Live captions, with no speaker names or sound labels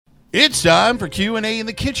It's time for Q&A in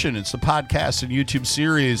the Kitchen. It's the podcast and YouTube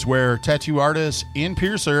series where tattoo artist and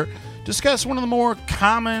piercer discuss some of the more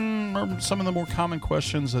common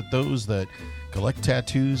questions that those that collect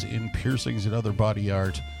tattoos and piercings and other body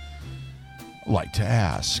art like to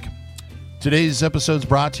ask. Today's episode is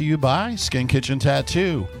brought to you by Skin Kitchen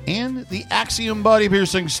Tattoo and the Axiom Body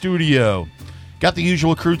Piercing Studio. Got the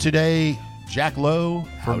usual crew today. Jack Lowe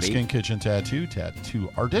from Howdy. Skin Kitchen Tattoo, tattoo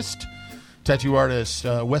artist. Tattoo artist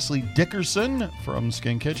Wesley Dickerson from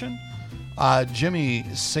Skin Kitchen. Jimmy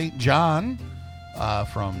St. John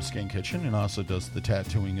from Skin Kitchen and also does the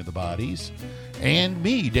tattooing of the bodies. And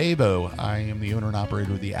me, Davo. I am the owner and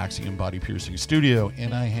operator of the Axiom Body Piercing Studio,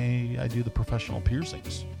 and I do the professional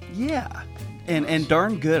piercings. Yeah, and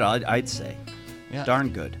darn good, I'd say. Yeah. Darn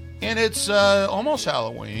good. And it's almost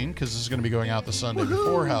Halloween because this is going to be going out the Sunday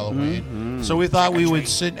before Halloween. So we thought we would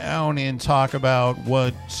sit down and talk about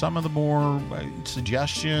what some of the more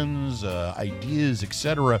suggestions, ideas,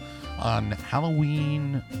 etc. on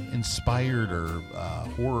Halloween-inspired or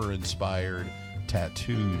horror-inspired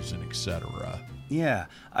tattoos and etc. Yeah,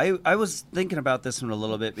 I was thinking about this one a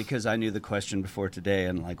little bit because I knew the question before today,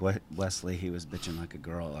 and like Wesley, he was bitching like a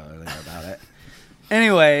girl earlier about it.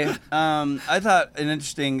 Anyway, I thought an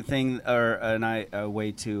interesting thing or a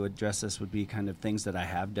way to address this would be kind of things that I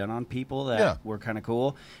have done on people that were kind of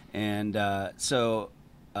cool. And so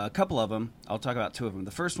a couple of them, I'll talk about two of them.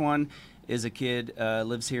 The first one is a kid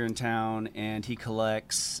lives here in town, and he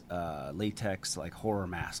collects latex, like horror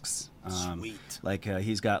masks. Sweet. Like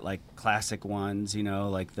he's got like classic ones, you know,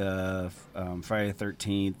 like the Friday the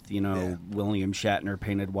 13th, you know, William Shatner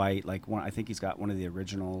painted white. Like one, I think he's got one of the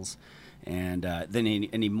originals. And then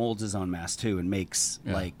he molds his own mask too and makes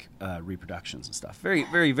like reproductions and stuff. Very,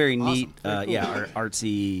 very, very Awesome. neat. Very cool.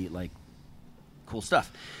 Artsy, like cool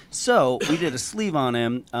stuff. So we did a sleeve on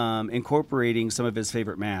him, incorporating some of his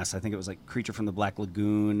favorite masks. I think it was like Creature from the Black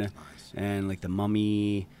Lagoon and like the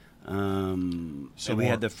Mummy. So we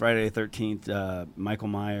had the Friday the 13th, Michael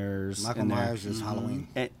Myers. Michael Myers is Halloween.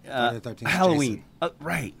 Friday the 13th 's Halloween. Jason.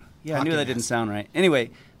 Right. Yeah, I Hockey knew that didn't mask. sound right.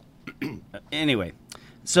 Anyway.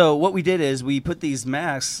 So what we did is we put these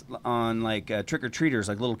masks on like trick-or-treaters,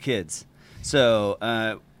 like little kids.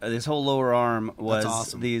 So this whole lower arm was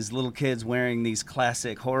awesome. these little kids wearing these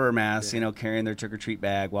classic horror masks, you know, carrying their trick-or-treat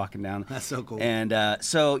bag, walking down. That's so cool. And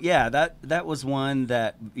so, yeah, that was one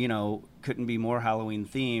that, you know, couldn't be more Halloween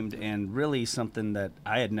themed and really something that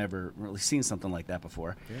I had never really seen something like that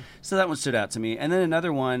before. Yeah. So that one stood out to me. And then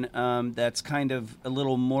another one that's kind of a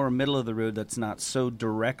little more middle of the road that's not so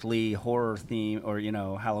directly horror themed or, you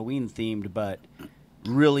know, Halloween themed, but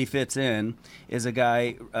really fits in is a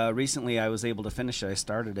guy recently I was able to finish it. I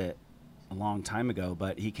started it a long time ago,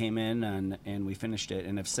 but he came in and we finished it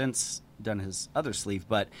and have since done his other sleeve.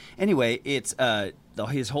 But anyway, it's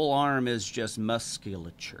his whole arm is just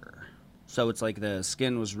musculature. So it's like the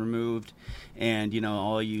skin was removed, and you know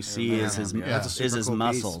all you see is his That's a super cool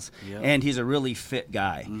muscles. piece. Yep. And he's a really fit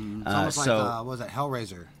guy. It's almost like, what was that,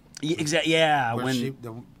 Hellraiser? Exactly. Yeah, Where when she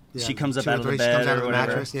she comes up 2 out or of the 3, bed she comes out or of the whatever.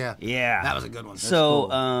 mattress. Yeah, that was a good one. That's So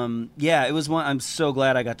cool. yeah, it was one. I'm so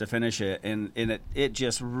glad I got to finish it, and it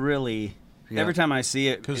just really. Every time I see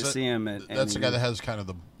him, That's the guy that has kind of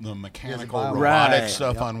the mechanical Right. robotic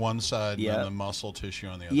stuff on one side and Yep. then the muscle tissue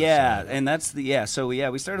on the other Yeah, side. and that's the So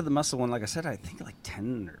we started the muscle one, like I said, I think like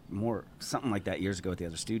 10 or more, something like that, years ago at the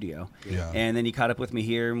other studio. Yeah. And then he caught up with me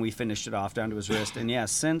here, and we finished it off down to his wrist. And yeah,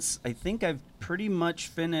 since I think I've pretty much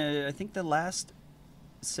finished. I think the last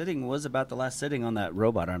sitting was about the last sitting on that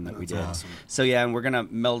robot arm that we did. Awesome. So yeah, and we're gonna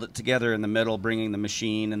meld it together in the middle, bringing the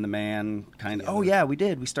machine and the man kind of. Oh yeah, we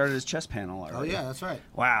did. We started his chest panel already. Oh yeah, that's right.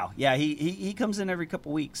 Wow. Yeah, he comes in every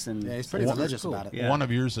couple weeks, and Yeah, he's pretty it's religious cool. about it. Yeah. One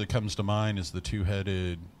of yours that comes to mind is the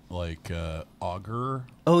two-headed, like, auger.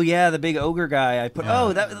 Oh yeah, the big ogre guy. I put. Yeah.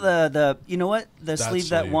 Oh, that the you know what, the That sleeve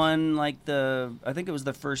that sleeve. won like I think it was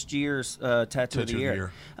the first year's tattoo of the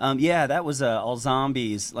year. Yeah, that was all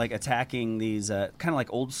zombies like attacking these kind of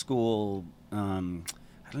like old school.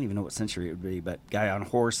 I don't even know what century it would be, but guy on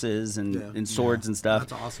horses and swords and stuff.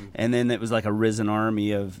 That's awesome. And then it was like a risen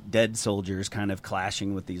army of dead soldiers kind of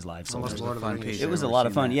clashing with these live Almost soldiers. Lord of the Rings. It was a lot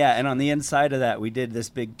of fun, yeah. And on the inside of that, we did this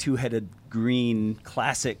big two-headed green,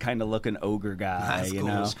 classic kind of looking ogre guy. That's you cool.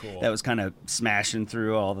 know, That's cool. that was kind of smashing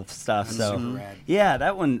through all the stuff. That's so, super rad. yeah,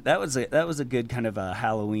 that was a good kind of a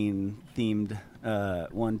Halloween themed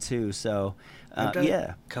one too. So, I've done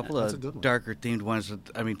yeah, a couple That's a good of one. darker themed ones.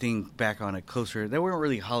 Thinking back on it closer, they weren't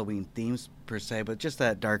really Halloween themes per se, but just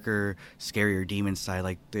that darker, scarier demon side,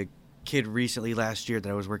 like the kid recently last year that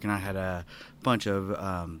I was working on had a bunch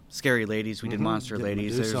of scary ladies. We did monster Did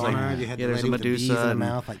ladies. Medusa There was on like her. You had the there was a lady with the bees Medusa in the and-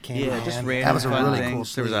 mouth, like yeah, Candyman. just That random was a fun really things.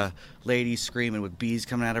 cool There was sleeve. a lady screaming with bees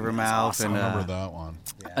coming out of her mouth, awesome. and I remember that one.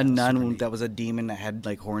 a nun that was a demon that had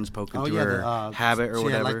like horns poking through her habit or she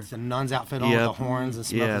whatever. had, like, the nun's outfit on with the horns and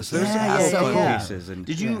smoking. Yeah, so there's Yeah, some yeah, fun yeah. pieces. And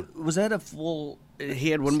Did you? Was that a full?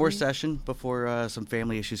 he had one more session before some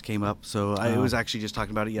family issues came up, so I was actually just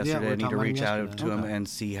talking about it yesterday. we were I need to talking about reach him out yesterday. to him and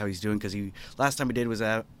see how he's doing because last time he did was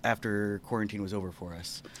after quarantine was over for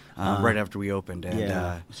us, right after we opened. And,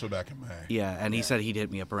 Yeah. So back in May. yeah, and he said he'd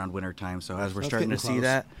hit me up around winter time. So as we're That's starting to getting see close.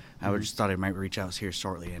 that, I just thought I might reach out here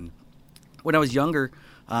shortly. And when I was younger,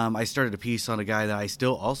 I started a piece on a guy that I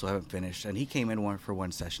still also haven't finished, and he came in for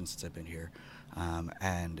one session since I've been here.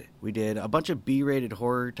 And we did a bunch of B-rated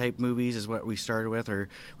horror type movies is what we started with, or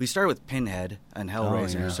we started with Pinhead and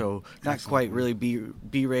Hellraiser, yeah. so not quite really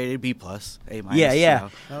B-rated, B+, A-. Yeah, yeah.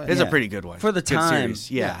 It's a pretty good one. For the Good time.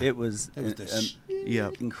 series. Yeah. It was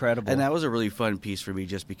incredible. And that was a really fun piece for me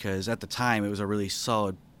just because at the time it was a really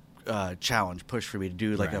solid challenge push for me to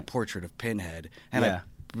do like a portrait of Pinhead. And I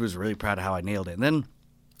was really proud of how I nailed it. And then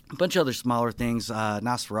a bunch of other smaller things,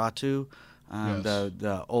 Nosferatu,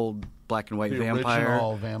 the old black and white The vampire.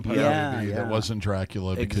 original vampire movie that wasn't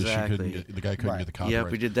Dracula because the guy couldn't get the copyright.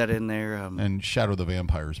 Yep, we did that in there. And Shadow the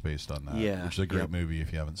Vampire is based on that, Yeah, which is a great yep. movie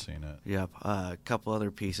if you haven't seen it. Yep, a couple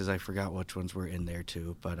other pieces. I forgot which ones were in there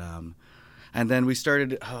too, but and then we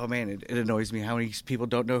started. Oh man, it annoys me how many people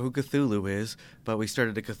don't know who Cthulhu is. But we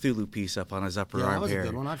started a Cthulhu piece up on his upper Yeah, that arm was here. a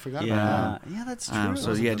good one. I forgot about that. Yeah, that's true. So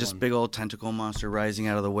was a yeah, good just one. big old tentacle monster rising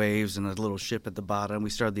out of the waves and a little ship at the bottom. We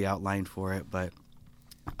started the outline for it, but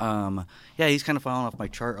yeah, he's kind of fallen off my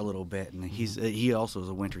chart a little bit, and he also is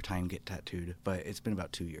a wintertime get tattooed, but it's been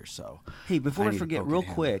about 2 years. So Hey, before I need to forget, poke real at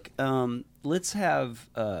him. quick, let's have.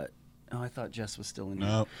 I thought Jess was still in here.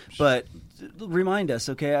 No. But remind us,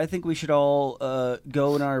 okay? I think we should all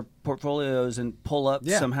go in our portfolios and pull up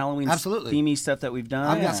Yeah, some Halloween absolutely. themey stuff that we've done.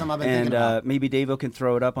 I've got some I've been and thinking about. maybe Davo can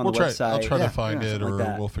throw it up on the website. I'll try Yeah, to find it, something or like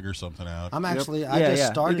that. we'll figure something out. I'm actually, I Yeah, just yeah.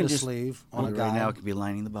 We started can a just- sleeve on a Right guy. now it could be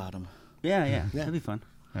lining the bottom. Yeah, that'd be fun.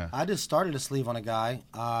 I just started a sleeve on a guy.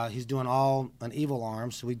 He's doing all an evil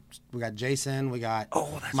arm. So we got Jason, we got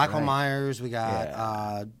Michael Myers, we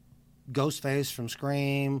got Ghostface from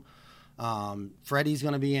Scream. Freddy's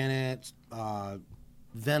going to be in it.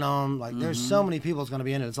 Venom. Like there's so many people that's going to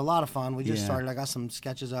be in it. It's a lot of fun. We just started. I got some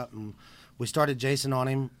sketches up and we started Jason on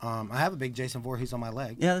him. I have a big Jason Voorhees on my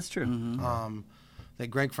leg. Yeah, that's true. That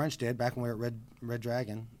Greg French did back when we were at Red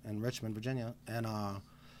Dragon in Richmond, Virginia, and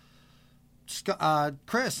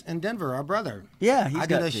Chris in Denver, our brother. Yeah, I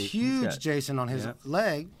did a he's huge got- Jason on his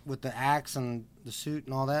leg with the axe and the suit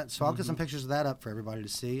and all that. So I'll get some pictures of that up for everybody to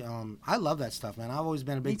see. I love that stuff, man. I've always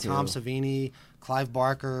been a big too. Tom Savini, Clive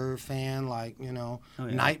Barker fan. Like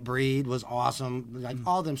Nightbreed was awesome. Like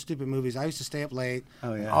all them stupid movies. I used to stay up late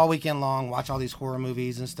all weekend long, watch all these horror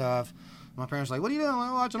movies and stuff. My parents were like, "What are you doing?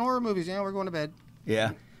 We're watching horror movies. Yeah, we're going to bed."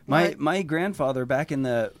 Yeah. Right. My grandfather, back in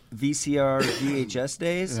the VCR, VHS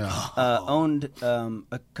days, owned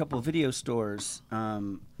a couple of video stores.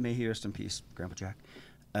 May he rest in peace, Grandpa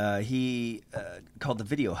Jack. He called the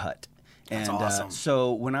Video Hut. And, That's awesome.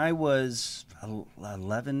 So when I was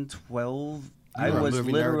 11, 12, I were a was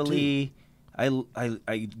movie nerd, literally...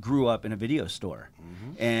 I grew up in a video store,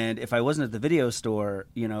 and if I wasn't at the video store,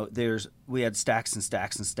 we had stacks and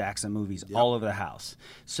stacks and stacks of movies all over the house.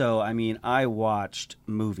 So I mean, I watched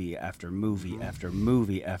movie after movie after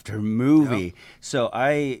movie after movie. So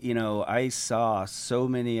I saw so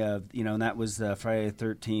many of and that was Friday the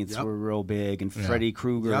 13th were real big, and Freddy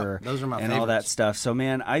Krueger, Those are my and all that favorites. stuff. So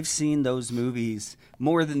man, I've seen those movies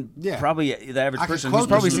more than probably the average I could person quote who's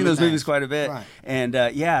probably those seen those movies. movies quite a bit. Right.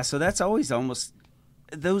 And so that's always almost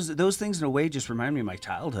those things in a way just remind me of my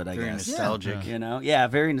childhood. I Very guess nostalgic.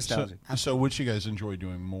 very nostalgic. So which you guys enjoy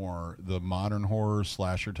doing more, the modern horror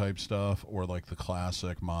slasher type stuff, or like the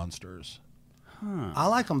classic monsters? I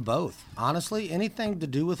like them both. Honestly, anything to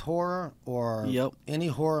do with horror or any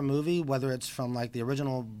horror movie, whether it's from like the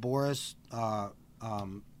original Boris, what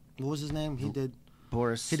was his name? He did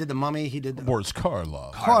Boris. He did The Mummy. He did Boris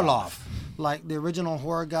Karloff. Karloff, like the original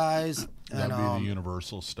horror guys. That'd and, be the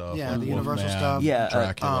Universal stuff. yeah, like the Universal Wolfman, stuff. Yeah,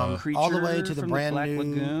 Dracula. Creature all the way to the from brand Black new-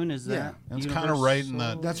 Lagoon. Is yeah. that? It's kind of right in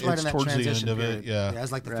that. That's right it's in that towards the transition end of period. it. Yeah.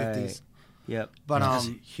 it's like the Right. 50s. Yep. But I was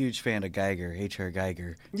a huge fan of Geiger, H.R.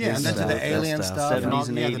 Geiger. yeah, His and then to the alien stuff, and all, 70s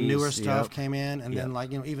and the 80s. newer stuff Yep. came in, and then Yep.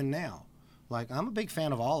 like even now, like I'm a big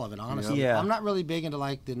fan of all of it. Honestly, Yeah. I'm not really big into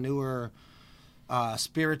like the newer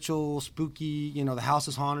spiritual, spooky. You know, the house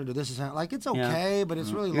is haunted or this is haunted. Like it's okay, but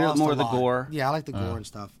it's really You're lost more a the lot. gore. Yeah, I like the gore and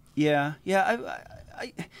stuff. Yeah.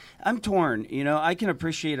 I'm torn. You know, I can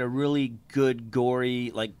appreciate a really good,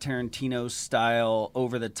 gory, like Tarantino style,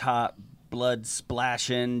 over the top, blood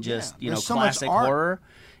splashing, just there's so much classic art horror.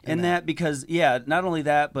 And that because not only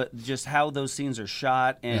that, but just how those scenes are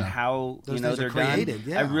shot and how Those things they're are created,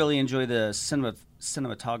 done. yeah. I really enjoy the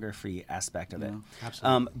cinematography aspect of it.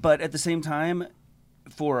 Absolutely. But at the same time,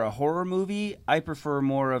 for a horror movie, I prefer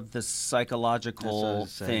more of the That's what I psychological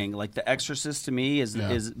was saying. thing. Like The Exorcist to me is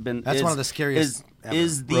been That's is, one of the scariest ever.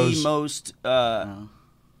 is the Rose- most.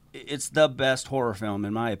 It's the best horror film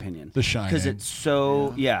in my opinion. The Shining. because it's so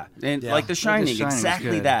and Yeah. like The Shining, Shining was exactly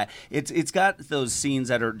good. that. It's got those scenes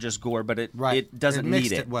that are just gore, but it doesn't It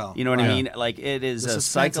mixed need it well. You know what Right. I mean? Like it is The a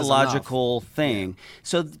suspense is psychological thing.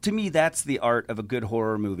 So to me, that's the art of a good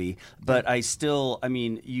horror movie. But I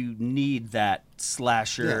mean, you need that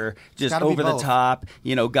slasher, Yeah. It's just gotta be over the both. top.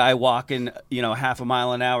 Guy walking, half a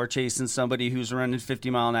mile an hour chasing somebody who's running 50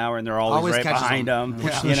 mile an hour, and they're always right catches behind them. them.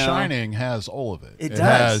 Which Yeah. The Shining has all of it. It does.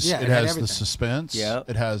 Has, Yeah, it it had has everything. the suspense. Yep.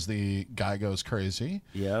 It has the guy goes crazy.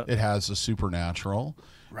 Yep. It has the supernatural.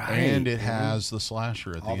 Right. And it has the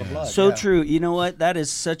slasher at All the the end. blood. So Yeah. true. You know what? That is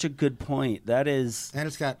such a good point. That is. And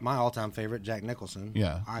it's got my all-time favorite, Jack Nicholson.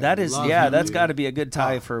 Yeah. I That is, love yeah, him, that's dude. got to be a good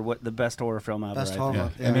tie for what the best horror film ever. Best right horror there. Yeah.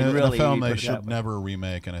 film. And I mean, in really, a film you they put it that should way. never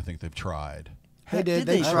remake, and I think they've tried. They did. Did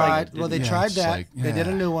They they? tried. Did Well, they they? tried It's that. like, They did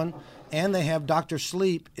a yeah. new one, and they have Doctor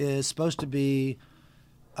Sleep is supposed to be.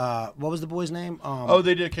 What was the boy's name?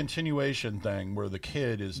 They did a continuation thing where the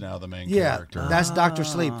kid is now the main yeah, character. that's Doctor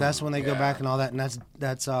Sleep. That's when they go back and all that, and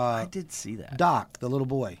that's I did see that. Doc, the little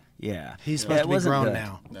boy. Yeah, He's Yeah, supposed it to be wasn't grown good.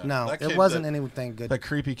 now. No. No, That it kid- wasn't that- anything good. That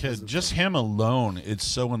creepy kid, just him alone, it's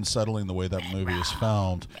so unsettling the way that movie is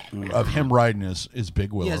filmed. Of him riding his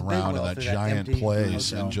big wheel Yeah, his big around in wheel that through that giant empty place,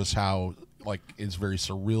 hotel. and just how it's very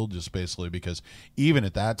surreal, just basically because even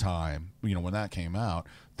at that time, when that came out,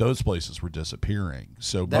 those places were disappearing.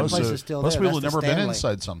 So That most place is still most there. people had That's never the been Stanley.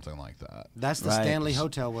 inside something like that. That's the Right. Stanley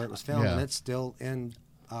Hotel where it was filmed, Yeah. and it's still in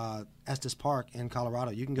Estes Park in Colorado.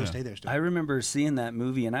 You can go stay there still. I remember seeing that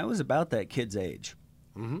movie, and I was about that kid's age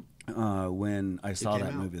when I saw came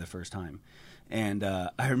that out. movie the first time. And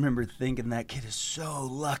I remember thinking that kid is so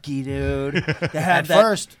lucky, dude, to have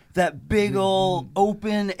that big old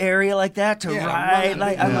open area like that to Yeah, ride.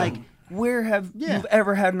 right. I'm Yeah. like, where have Yeah. you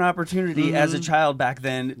ever had an opportunity as a child back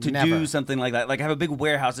then to Never. do something like that? Like have a big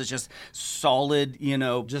warehouse that's just solid,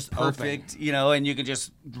 Just perfect, and you could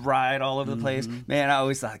just ride all over the place. Man, I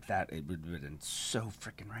always thought that it would have been so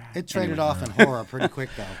freaking rad. It traded Anyway. off in horror pretty quick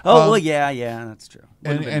though. Oh well, yeah, that's true.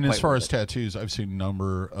 Wouldn't have been And as quite far worth as it. tattoos, I've seen a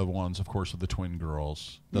number of ones, of course, of the twin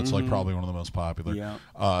girls. That's like probably one of the most popular. Yeah.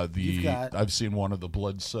 You've got- I've seen one of the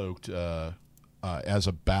blood-soaked as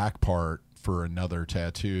a back part for another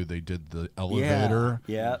tattoo. They did the elevator.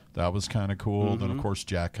 Yeah. That was kind of cool. Then, of course,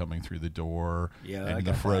 Jack coming through the door. Yeah, I And the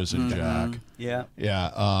got that. frozen Jack. Yeah.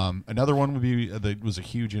 Yeah. Another one would be that was a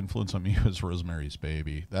huge influence on me was Rosemary's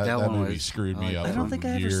Baby. That one movie was- screwed me up I don't for think I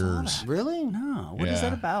ever years. saw that. Really? No. What is that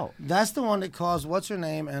Yeah. about? That's the one that caused what's her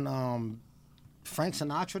name and Frank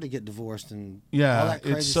Sinatra to get divorced and all Yeah, that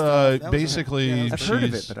crazy it's stuff. That was basically yeah, I've heard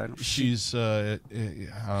of it, but I don't- she's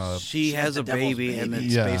She has the a devil's baby, and baby.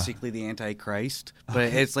 it's Yeah. basically the Antichrist.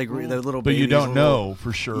 But it's like the little but baby. you don't know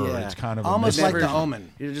for sure. Yeah. It's kind of a almost like mystery. The Omen.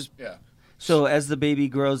 You just Yeah. So as the baby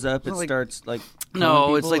grows up, it Like- starts like no.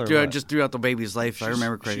 killing It's people, like or what? just throughout the baby's life. If I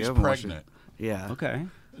remember correctly. She's I haven't watched it. pregnant. Yeah. Okay.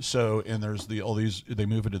 So and there's all these. They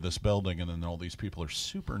move into this building, and then all these people are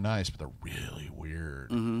super nice, but they're really weird,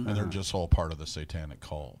 and they're just all part of the satanic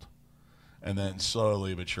cult. And then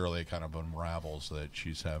slowly but surely, it kind of unravels that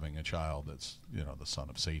she's having a child that's the son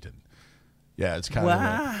of Satan. Yeah, it's kind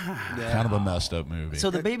of a messed up movie. So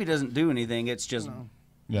the baby doesn't do anything. It's just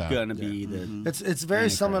yeah. gonna be the. It's very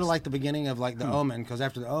similar to Antichrist. like the beginning of like The Omen, because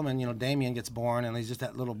after The Omen, Damien gets born and he's just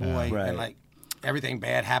that little boy, Right. and like everything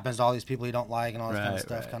bad happens to all these people you don't like and all this kind of Right,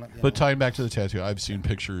 stuff. right. Kind of. But tying back to the tattoo, I've seen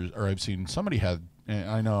pictures, or I've seen somebody had. And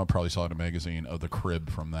I know I probably saw it in a magazine of the crib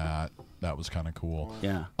from that. That was kind of cool.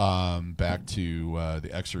 Yeah. Back to The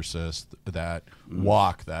Exorcist, that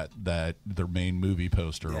walk, that their main movie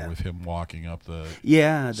poster Yeah. with him walking up the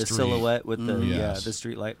Yeah, the street. silhouette with the Yes. the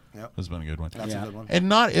street light. has been a good one. That's Yeah. a good one. And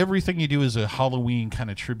not everything you do as a Halloween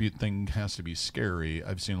kind of tribute thing has to be scary.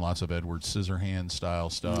 I've seen lots of Edward Scissorhands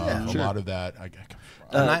style stuff. Yeah, a sure. lot of that.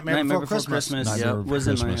 Nightmare Before Christmas. Nightmare was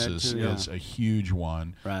Before in my head Christmas too. Yeah. is a huge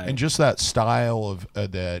one, Right. and just that style of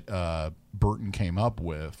that Burton came up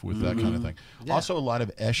with that kind of thing. Yeah. Also, a lot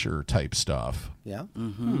of Escher type stuff. Yeah.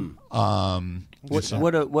 What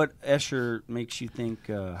Escher makes you think?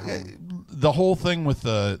 The whole thing with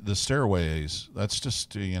the stairways. That's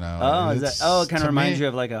just it kind it's- of to reminds me- you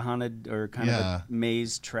of like a haunted or kind of Yeah. a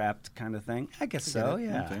maze trapped kind of thing. I guess so.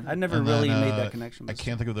 Yeah, Okay. I never And really then, made that connection. I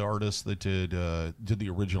can't think of the artist that did the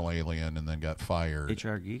original Alien and then got fired.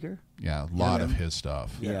 H.R. Giger. Yeah, a lot of his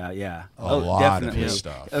stuff. Yeah. A lot of definitely. his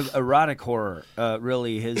stuff. Erotic horror,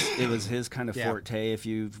 really, it was his kind of Yeah. forte. If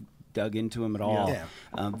you've dug into him at all,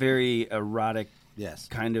 Yeah. Very erotic. Yes.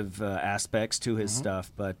 Kind of aspects to his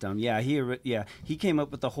stuff, but he came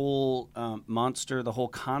up with the whole monster, the whole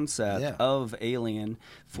concept Yeah. of Alien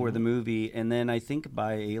for the movie, and then I think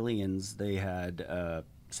by Aliens they had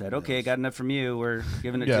said, "Okay, got enough from you. We're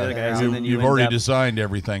giving it to the other guys," and then you've end already up, designed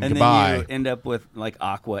everything. and Goodbye. then you end up with like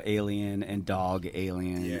Aqua Alien and Dog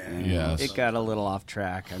Alien. Yeah. and Yes. it got a little off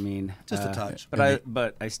track. I mean, Just a touch.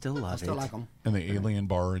 but I still love I still it. like them. and the Alien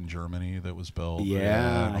bar in Germany that was built.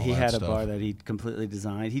 Yeah, and all he that had stuff. a bar that he completely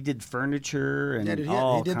designed. He did furniture and Yeah, dude,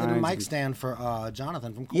 all he did the kinds mic of- stand for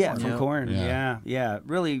Jonathan from Korn. Yeah, from Korn. Yeah. Yeah,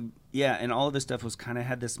 really. Yeah, and all of his stuff was kind of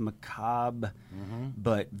had this macabre,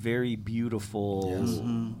 but very beautiful.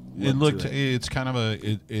 It looked. to it. It's kind of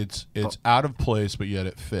it's out of place, but yet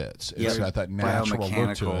it fits. It's Yeah. got that natural look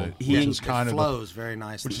to Biomechanical. it, He- which is It kind of flows very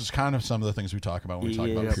nicely. which is kind of some of the things we talk about when we talk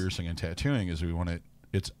about Yes. piercing and tattooing. Is we want it.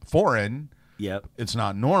 It's foreign. Yep. It's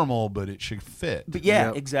not normal, but it should fit. But yeah,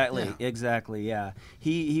 Yep. exactly. Yeah,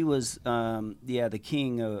 he was the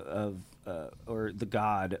king of or the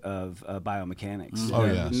god of biomechanics. Oh,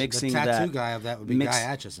 yes. the Mixing tattoo that guy of that would be mix- Guy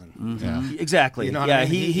Atchison. Yeah. Exactly. You know what yeah, I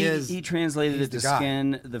mean? he translated he's it to the guy.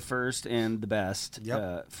 skin the first and the best.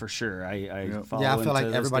 Yep. For sure. I follow Yeah, I him feel like to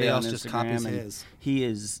this everybody day on else just Instagram, copies and his. He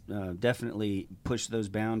is definitely pushed those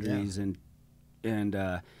boundaries and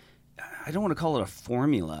I don't want to call it a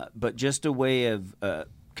formula, but just a way of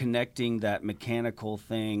connecting that mechanical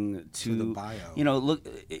thing to the bio. Look,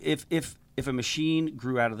 if a machine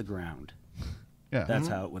grew out of the ground, Yeah, that's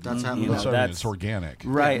how it would. That's how it you would know, So that's it's organic.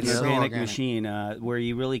 right. Yeah, An so organic organic. machine where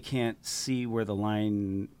you really can't see where the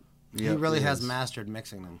line. He really has mastered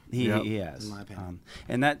mixing them. He has, in my opinion.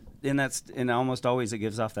 and almost always it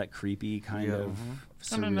gives off that creepy kind of.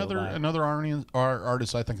 And surreal vibe. another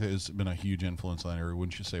artist I think that has been a huge influence on that area.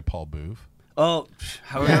 Wouldn't you say Paul Booth? Oh,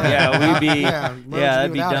 we'd be Yeah, where would you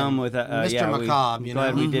that'd be be without dumb him? with Mr. Macabre, you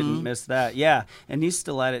glad know? we didn't miss that. Yeah, and he's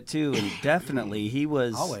still at it too, and definitely he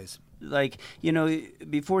was Always. like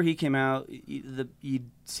before he came out, you'd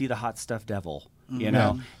see the Hot Stuff Devil. You Yeah.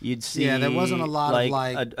 know, you'd see Yeah, there wasn't a lot of,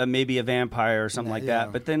 like- a maybe a vampire or something like Yeah.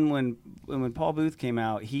 that. But then when Paul Booth came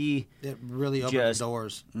out, he It really opened Just- the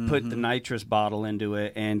doors. put the nitrous bottle into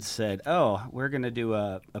it and said, "Oh, we're going to do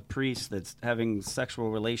a priest that's having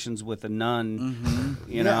sexual relations with a nun."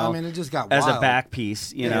 You Yeah, know, I mean, it just got as a wild. back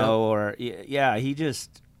piece. You know, or he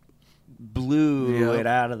just blew Yep. it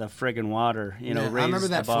out of the friggin' water. You know, Yeah, I remember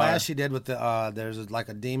raised that the bar. flash he did with the there's like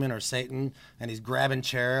a demon or Satan, and he's grabbing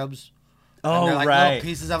cherubs. Oh, and they're like right. little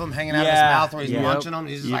pieces of them hanging out of his Yeah. mouth where he's Yep. munching them. And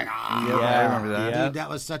he's just like, ah. Yep, I remember that. Yeah. Dude, that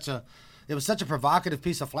was such a provocative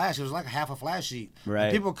piece of flash. It was like half a flash sheet. Right.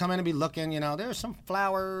 And people would come in and be looking, there's some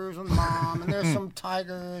flowers and mom, and there's some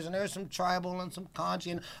tigers, and there's some tribal and some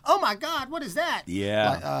conchi, and oh my God, what is that? Yeah.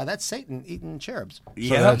 Like, that's Satan eating cherubs.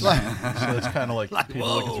 Yeah. So it's kind of like people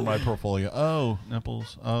looking through my portfolio. Oh,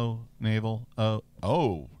 nipples. Oh, navel.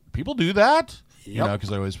 Oh, people do that. You know,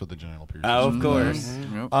 because I always put the genital piercings. Oh, of course.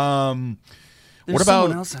 Yep. There's What about-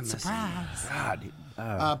 someone else I'm missing?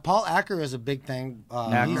 God. Paul Acker is a big thing.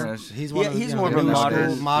 Acker. He's one of the, he's you know, more the of a new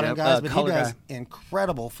modern- school modern yep, guys, but he color does guy.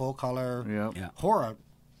 incredible full color Yep. Yeah. horror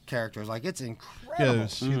characters. Like it's incredible. Yeah,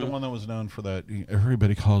 see the one that was known for that.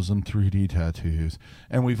 Everybody calls them 3D tattoos,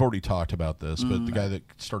 and we've already talked about this. But the guy that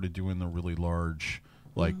started doing the really large,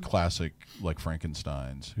 like classic, like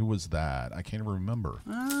Frankenstein's. Who was that? I can't even remember.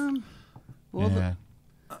 Well, yeah,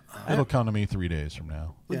 it'll come to me 3 days from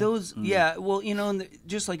now. Yeah. Those, well, and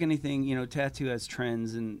just like anything, tattoo has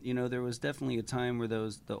trends, and there was definitely a time where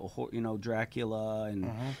Dracula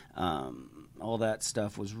and all that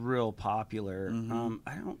stuff was real popular.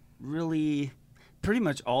 I don't really, pretty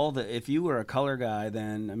much if you were a color guy,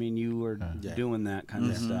 then you were doing that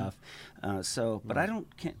kind of stuff. But I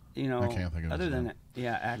can't think of other his than name.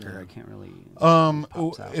 Acker, I can't really. If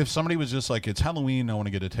out. somebody was just like, it's Halloween, I want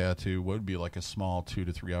to get a tattoo, what would be like a small 2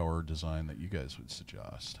 to 3 hour design that you guys would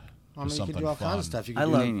suggest? I mean, Just you could something do all kinds fun. of stuff. You I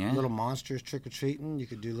could love- do Yeah. little monsters trick or treating. You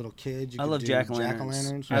could do little kids. You I could love do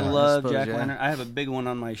jack-o'-lanterns. jack-o'-lanterns. I Yeah. love I suppose, jack-o'-lantern. I have a big one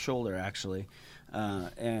on my shoulder, actually.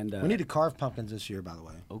 And We need to carve pumpkins this year, by the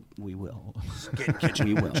way. Oh, we will.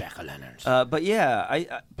 We will. Jack-o'-lanterns. But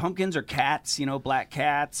yeah, pumpkins are cats. Black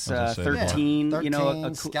cats. I was gonna say, 13.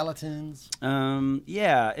 13 skeletons.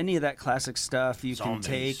 Yeah, any of that classic stuff you Zombies.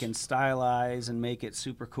 can take and stylize and make it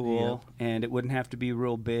super cool, and it wouldn't have to be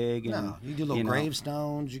real big. And, No, you do little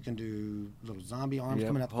gravestones. You can do little zombie arms Yep,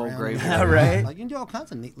 coming up whole around. grave. Right. Like you can do all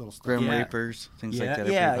kinds of neat little stuff. Grim Yeah. Reapers, things Yeah, like that.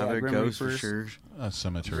 yeah, Other Grim ghosts Reapers. for sure.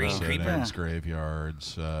 Cemetery Green settings,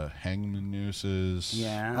 graveyards, hangman nooses.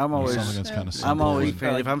 Yeah. I'm always, something that's kind of simple. I'm always and-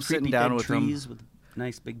 fan- if I'm sitting down with them, trees with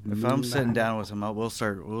nice big. if moon I'm sitting behind down with them, we'll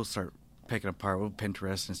start picking apart. We'll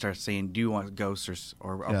Pinterest and start saying, do you want ghosts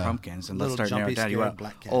or Yeah. pumpkins? And Little let's start narrowing jumpy, down. You scared want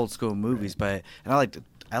black cat. old school movies, but and I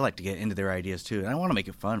like to get into their ideas too, and I want to make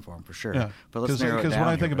it fun for them for sure. Yeah, But let's narrow it down. when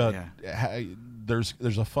I here, think but about yeah.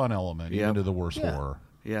 there's a fun element Yep. even to the worst Yeah. horror.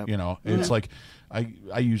 Yep. It's like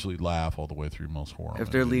I usually laugh all the way through most horror.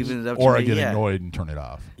 If they're movies. leaving it up to or I me, get yeah. annoyed and turn it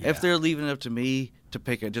off. If they're leaving it up to me to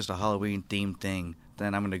pick just a Halloween themed thing,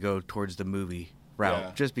 then I'm going to go towards the movie route,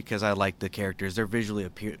 Yeah. just because I like the characters. They're visually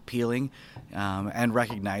appealing and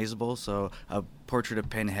recognizable. So a portrait of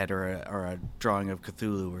Pinhead or a drawing of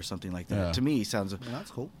Cthulhu or something like that, Yeah. to me sounds Well,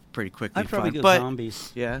 that's cool. pretty quickly I'd probably fun. go But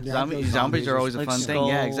zombies. yeah, Yeah, zombies, I'd go zombies are always a Like fun skull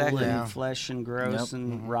thing. Yeah, exactly. and Yeah. flesh and gross Yep.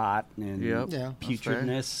 and rot and Yep. Yeah.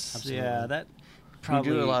 putridness. Absolutely. Yeah, that We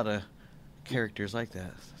probably do a lot of characters like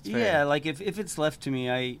that. It's fair. Yeah, like if it's left to me,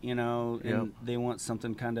 and Yep. they want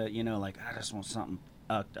something kind of, like I just want something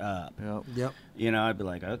fucked up. Yep. Yep. I'd be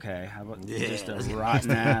like, okay, how about Yeah. just a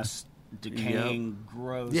rotten ass, decaying,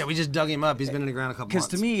 gross. Yeah, we just dug him up. He's been in the ground a couple Because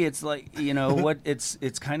months. to me, it's like what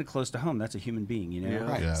it's kind of close to home. That's a human being, Yeah.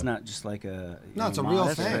 Right. Yeah. It's not just like a No, it's a real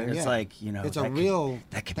monster. thing, It's yeah. like It's a that real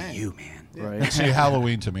that could thing. be you, man. Right. See,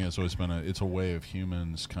 Halloween to me has always been it's a way of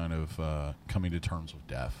humans kind of coming to terms with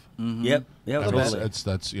death. Yep. Yeah. And Totally.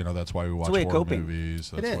 that's why we watch a way of horror coping.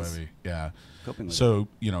 movies. It That's is. why Coping with So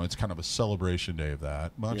it's kind of a celebration day of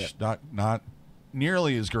that. Not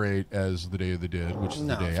nearly as great as the Day of the Dead, which is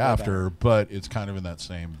No, the day it's way after, but it's kind of in that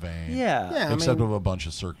same vein. Yeah. Yeah. I Except mean- with a bunch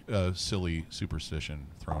of silly superstition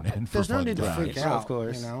thrown in for There's no fun need to times. freak Of out.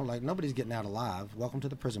 course. Like nobody's getting out alive. Welcome to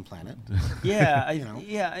the prison planet. Yeah. You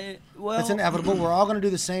know. Well, It's inevitable. We're all going to do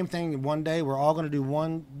the same thing one day. We're all going to do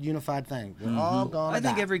one unified thing. We're all going to I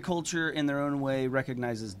think die. every culture in their own way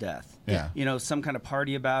recognizes death. Yeah. Some kind of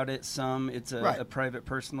party about it. Some it's Right. a private,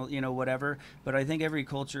 personal, whatever. But I think every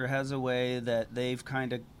culture has a way that they've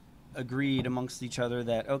kind of agreed amongst each other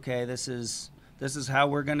that okay, this is how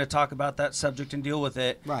we're going to talk about that subject and deal with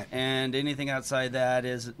it. Right. And anything outside that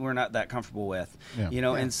is we're not that comfortable with. Yeah.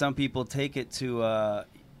 Yeah. And some people take it to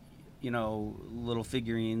little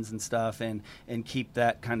figurines and stuff and keep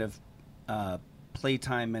that kind of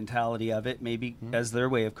playtime mentality of it maybe as their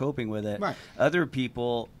way of coping with it. Right. Other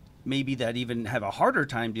people maybe that even have a harder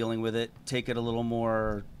time dealing with it take it a little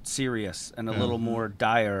more serious and a little more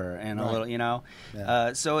dire and a Right. little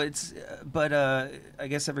Yeah. so it's but I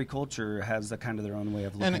guess every culture has the kind of their own way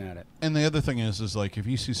of looking at it. And the other thing is like if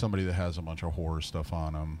you see somebody that has a bunch of horror stuff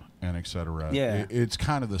on them and et cetera, Yeah. it's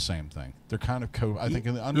kind of the same thing. They're kind of I think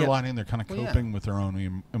in the underlining they're kind of Well, yeah. coping with their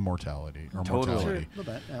own immortality or Totally. mortality. A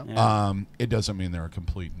little bit, yeah. Yeah. It doesn't mean they're a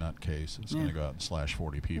complete nutcase. It's going to go out and slash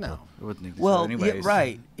 40 people. No. I wouldn't think so Well, anyways. yeah,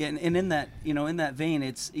 right, and in that in that vein,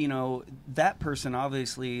 it's that person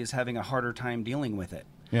obviously is having a harder time dealing with it.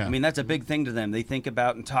 Yeah. I mean that's a big thing to them. They think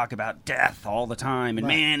about and talk about death all the time, and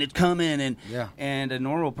Right. man, it's coming, and Yeah. and a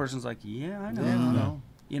normal person's like, yeah, I know,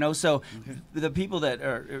 Yeah, I know. So the people that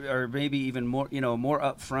are maybe even more more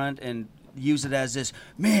upfront and use it as this,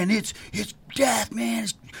 man, it's death, man.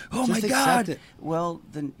 Oh Just my God. accept it. Well,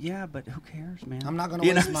 then yeah, but who cares, man? I'm not going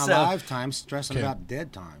to waste my so- lifetime stressing Okay. about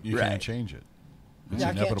dead time. You Right. can't change it. It's Yeah, I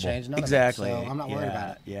can't inevitable. change none Exactly. of it, so I'm not worried Yeah,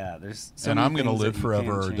 about it. Yeah, there's so And many I'm going to things live that you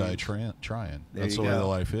forever can or die change. trying. There That's you the way go. the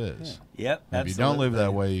life is. Yep. And if you don't live that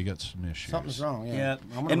absolutely. way, you get some issues. Something's wrong. Yeah. Yeah. I'm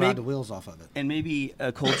going And to ride maybe- the wheels off of it. And maybe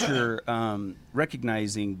a culture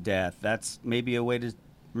recognizing death. That's maybe a way to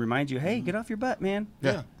remind you, hey, get off your butt, man.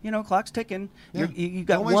 Yeah. Clock's ticking. Yeah. You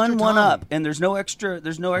got Don't waste your one time. up, and there's no extra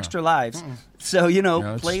lives. So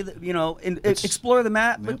it's- play explore the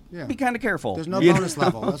map, but Yeah. be kind of careful. There's no You bonus know?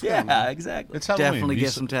 level. That's good, yeah, man. exactly. It's Halloween. Definitely Be get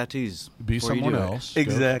so- some tattoos. Be before you someone do it. else.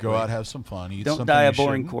 Exactly. Go out, have some fun. Eat Don't something die a you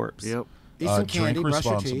boring shouldn't. corpse. Yep. Eat some candy, Drink brush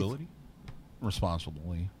your teeth. responsibly.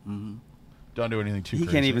 Responsibly. Mm-hmm. Don't do anything too He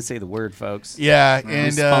crazy. can't even say the word, folks. Yeah, and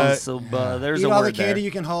Responsible. There's Eat a all word the candy there.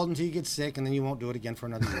 you can hold until you get sick, and then you won't do it again for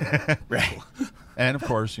another year. Right. And of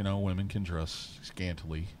course, women can dress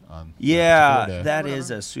scantily on. Yeah, that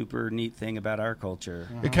is a super neat thing about our culture.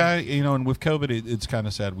 It kind of, and with COVID, it's kind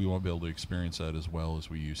of sad we won't be able to experience that as well as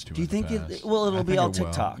we used to. Do you think it'll be all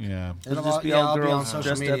TikTok? Yeah, it'll just be all girls on social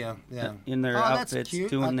dressed media. up in their outfits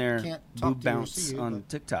doing their boob bounce on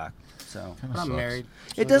TikTok. So I'm married.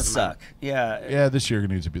 So it does suck. Yeah. Yeah, this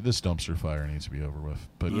dumpster fire needs to be over with.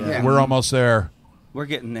 But we're almost there. We're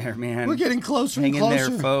getting there, man. We're getting closer and closer. Hang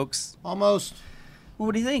in there, folks. Almost. Well,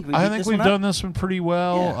 what do you think? I think we've done this one pretty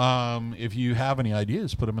well. Yeah. If you have any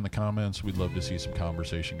ideas, put them in the comments. We'd love to see some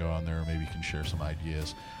conversation go on there. Maybe you can share some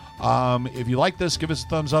ideas. If you like this, give us a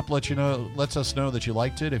thumbs up. Lets us know that you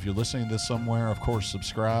liked it. If you're listening to this somewhere, of course,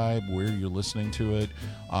 subscribe where you're listening to it.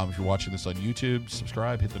 If you're watching this on YouTube,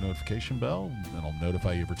 subscribe, hit the notification bell, and it'll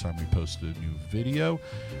notify you every time we post a new video.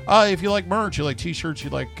 If you like merch, you like t-shirts, you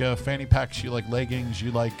like fanny packs, you like leggings, you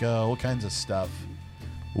like all kinds of stuff,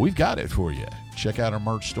 we've got it for you. Check out our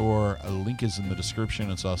merch store. A link is in the description.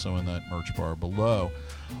 It's also in that merch bar below.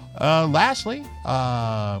 Lastly,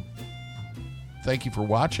 thank you for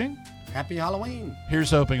watching. Happy Halloween. Here's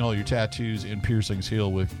hoping all your tattoos and piercings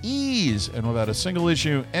heal with ease and without a single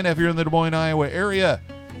issue. And if you're in the Des Moines, Iowa area,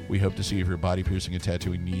 we hope to see you for your body piercing and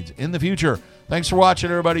tattooing needs in the future. Thanks for watching,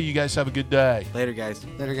 everybody. You guys have a good day. Later, guys.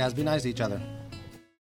 Later, guys. Be nice to each other.